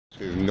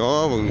To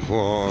Northern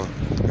Quarter,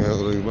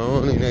 early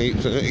morning,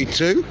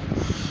 8:32.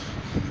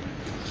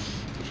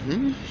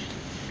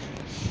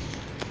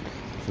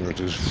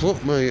 Dead as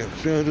fuck, mate,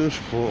 dead as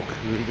fuck.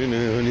 We didn't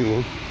hear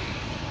anyone.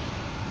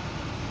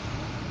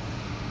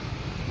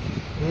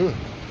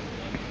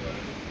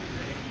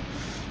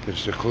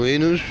 It's the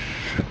cleaners.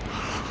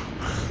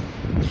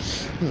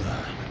 It's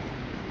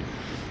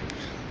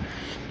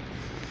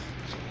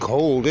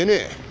cold, isn't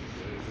it?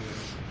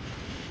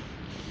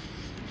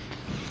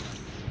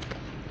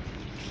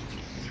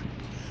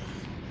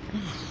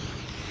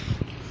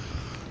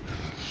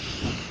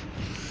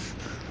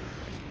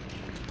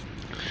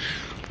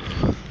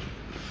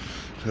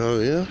 So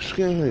yeah,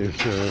 scary.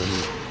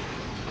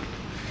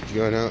 It's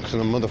going out to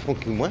the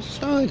motherfucking west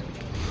side.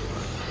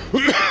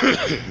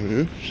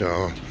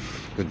 So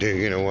we're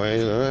digging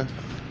away there.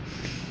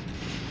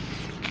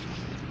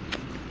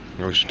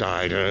 I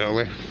started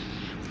early,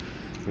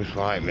 just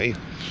like me.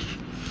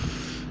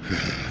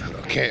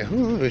 Okay,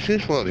 oh, this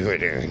is what they were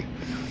doing.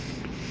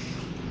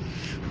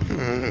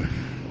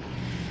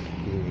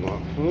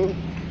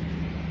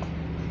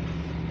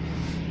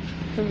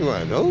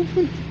 Everyone's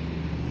open.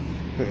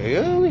 Pretty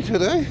early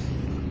today.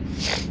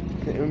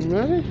 Getting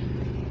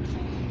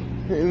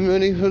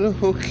ready for the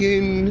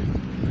fucking...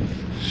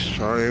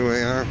 Sorry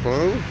we are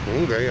closed.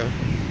 Oh dear. A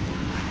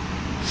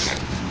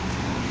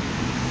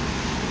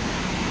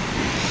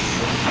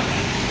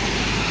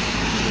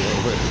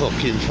little bit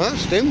fucking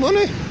fast then,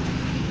 wasn't it?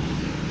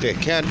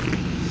 Dickhead.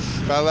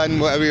 Fellen,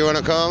 whatever you want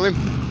to call him.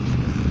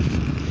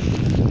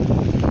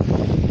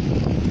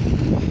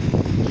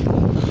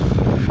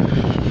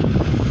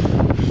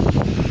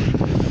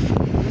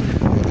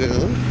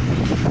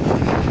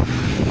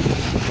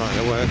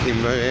 Working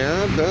very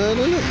hard there,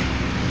 isn't it?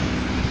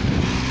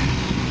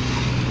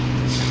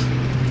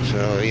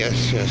 So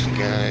yes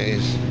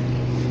guys,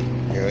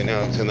 going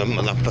out to the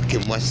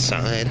motherfucking west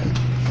side.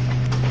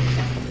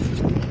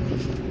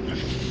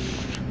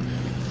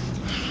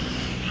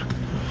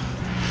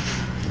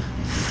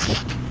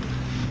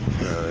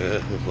 Oh yeah,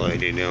 this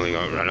lady nearly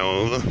got run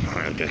over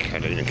by a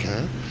dickhead in a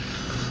car.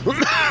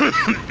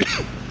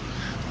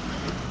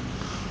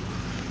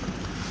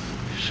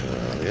 So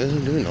yeah,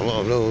 they're doing a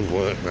lot of road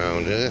work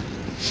around here.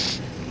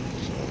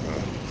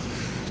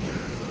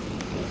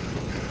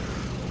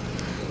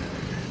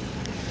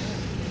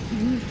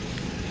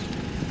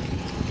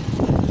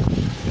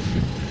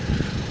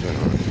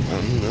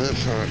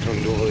 That's parked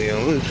on double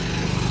yellows.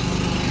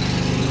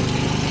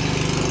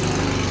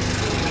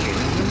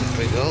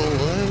 Big hole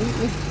there,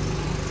 isn't it?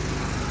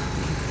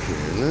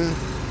 There.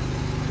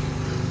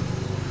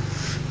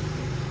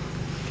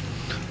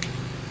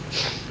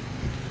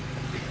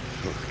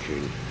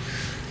 Fucking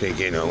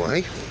digging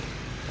away.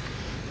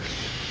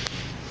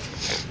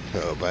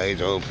 So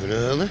bay's open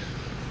early.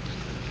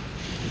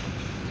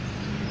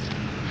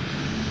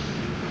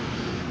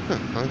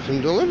 And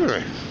some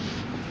delivery.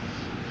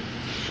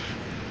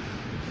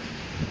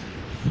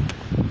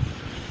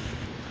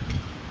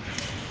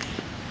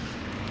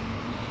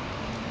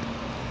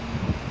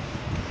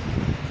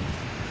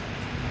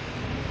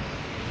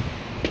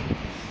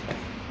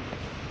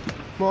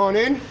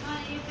 Morning.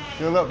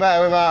 You look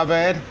better without a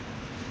bed.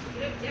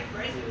 You look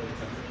different.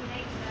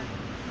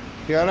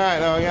 You alright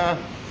though, yeah?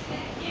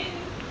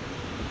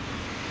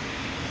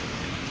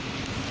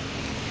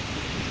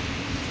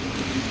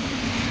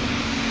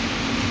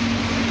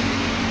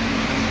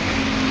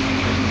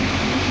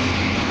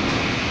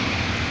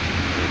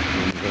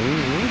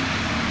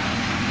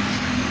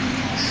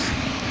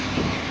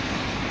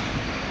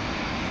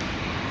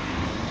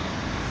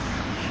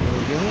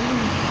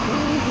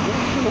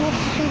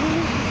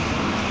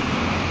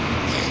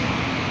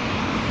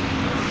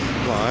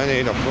 Well, I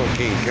need a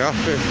fucking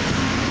coffee.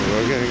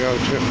 We're gonna go to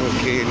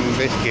fucking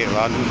biscuit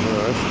land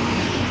first.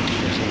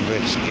 Get some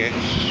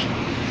biscuits.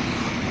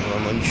 We'll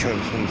munch on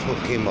some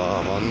fucking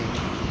bourbon.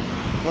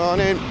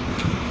 Morning.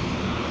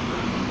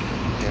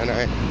 Yeah,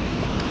 no.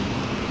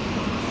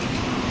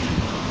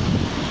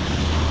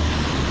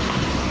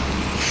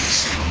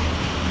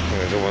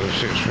 There's a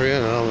 163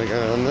 and I'll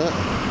get on that.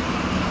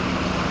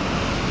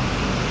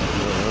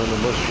 The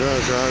bus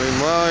driver driving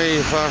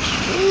way fast.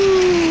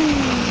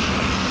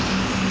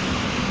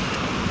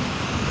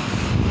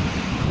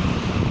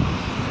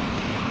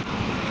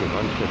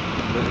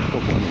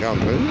 Fucking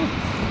jumping.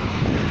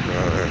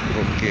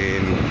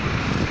 Fucking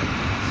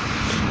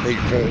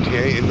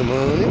 8:38 in the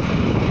morning.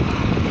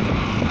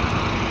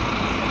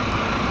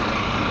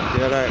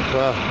 Yeah,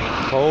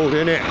 that's cold,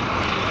 isn't it?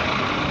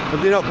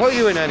 Have they not put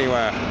you in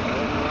anywhere?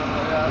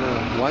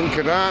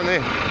 Wankered, aren't they?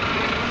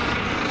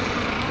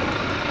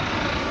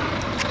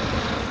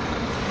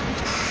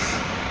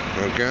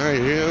 Well, guys,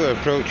 yeah, we're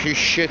approaching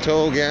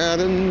Shithole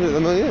Gardens at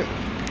the minute.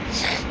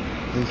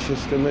 In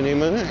just a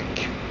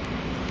minute.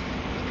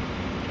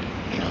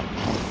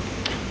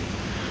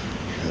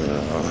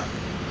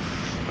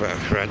 Got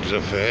threads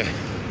up here.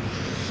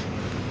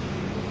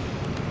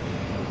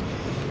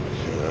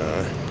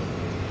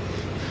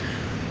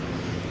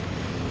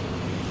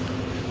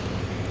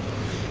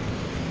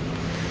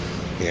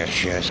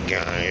 Yes,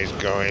 guys,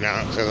 going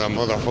out to the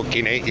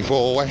motherfucking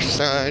 84 West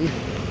Side.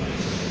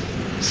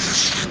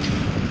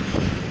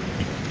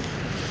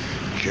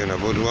 Gin a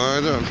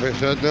Budweiser and piss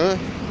that there.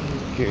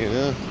 You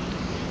know.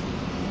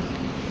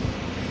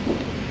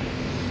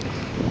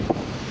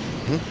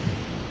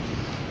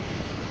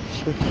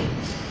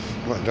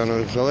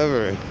 McDonald's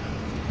delivery.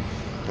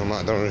 Or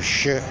McDonald's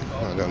shit.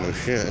 McDonald's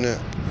shit, innit?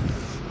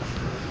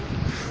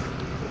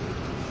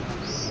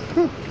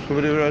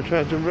 Somebody would have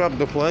tried to rob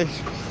the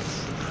place.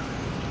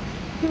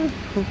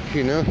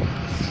 You know.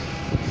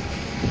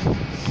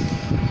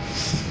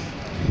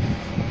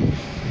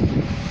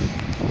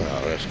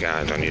 Well, this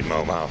guy's on his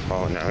mobile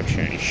phone now,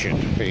 chatting shit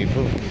to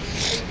people.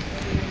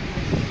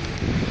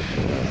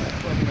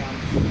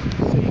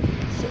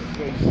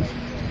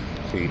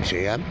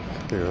 PTM.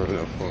 You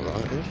know what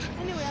that is.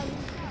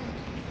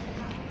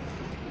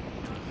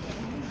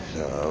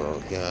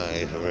 So,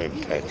 guys, we're in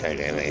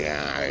Piccadilly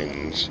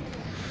Gardens.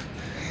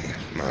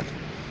 Man.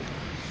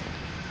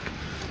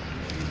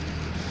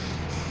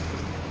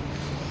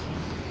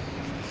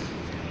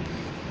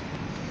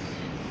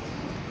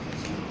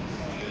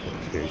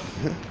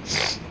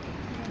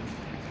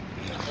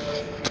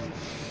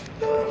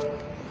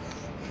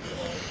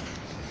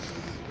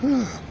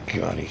 Oh,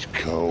 God, he's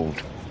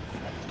cold.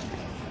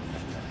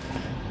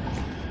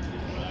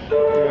 You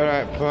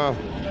alright, pal?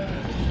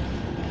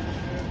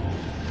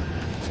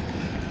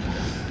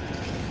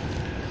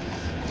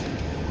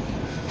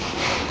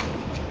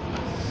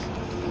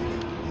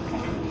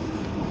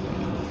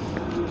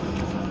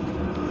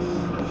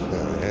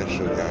 Oh, yeah,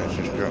 some guy's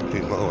just dropped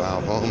his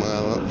mobile phone when I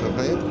looked up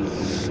here.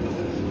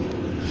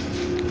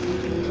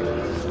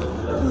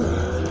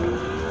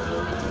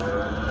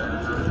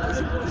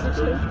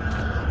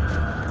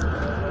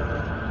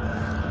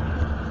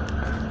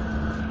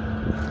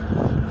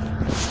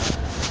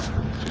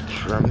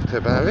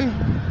 Canterbury,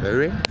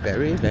 very.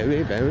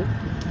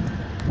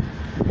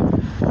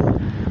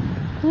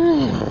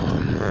 Oh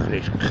man,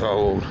 it's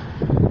cold.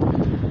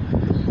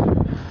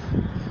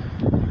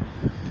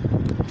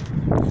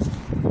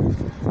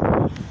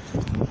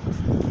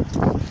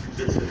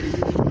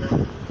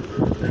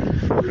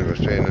 Never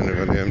seen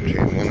anybody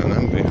emptying one of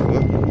them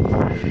before.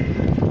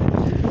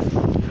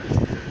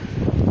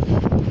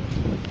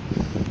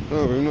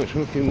 Not very much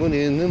fucking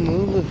money in them,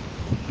 will there?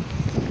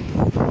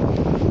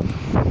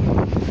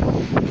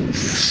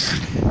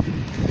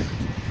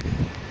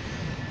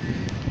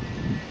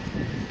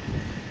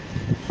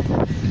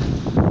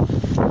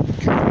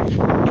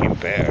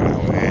 Bear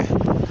out here.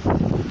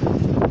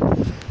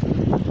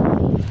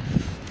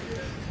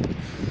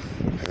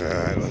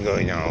 Alright, we're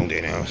going to Aldi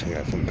now to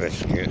get some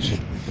biscuits.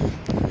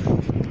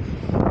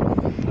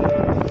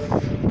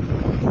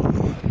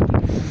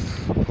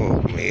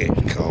 Oh me,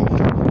 it's cold.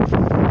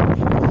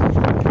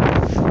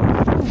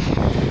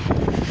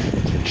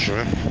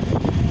 True.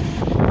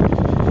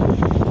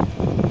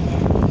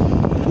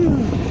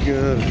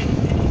 Good.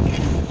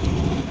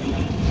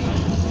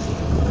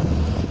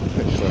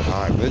 It's a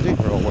high busy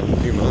for a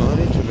Wednesday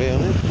morning, to be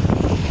honest.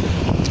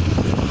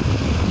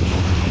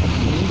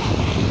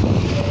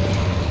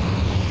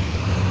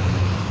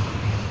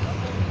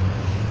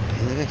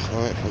 Yeah,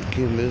 quite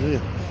fucking busy.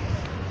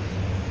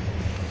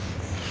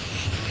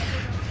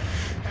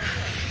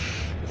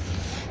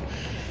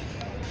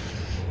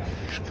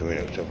 Just coming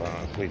up to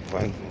Barclays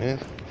Bank now.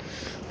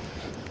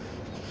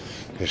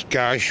 This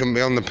guy shouldn't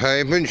be on the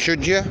pavement,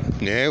 should you?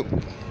 No.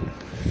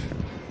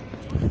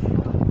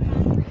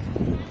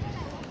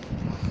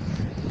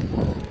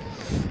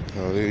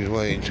 Who's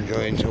waiting to go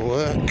into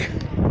work?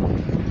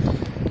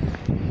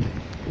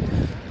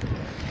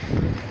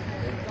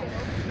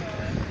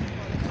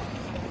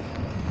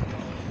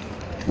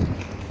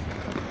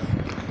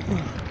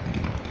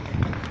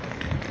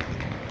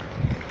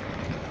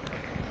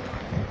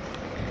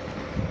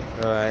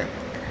 All right.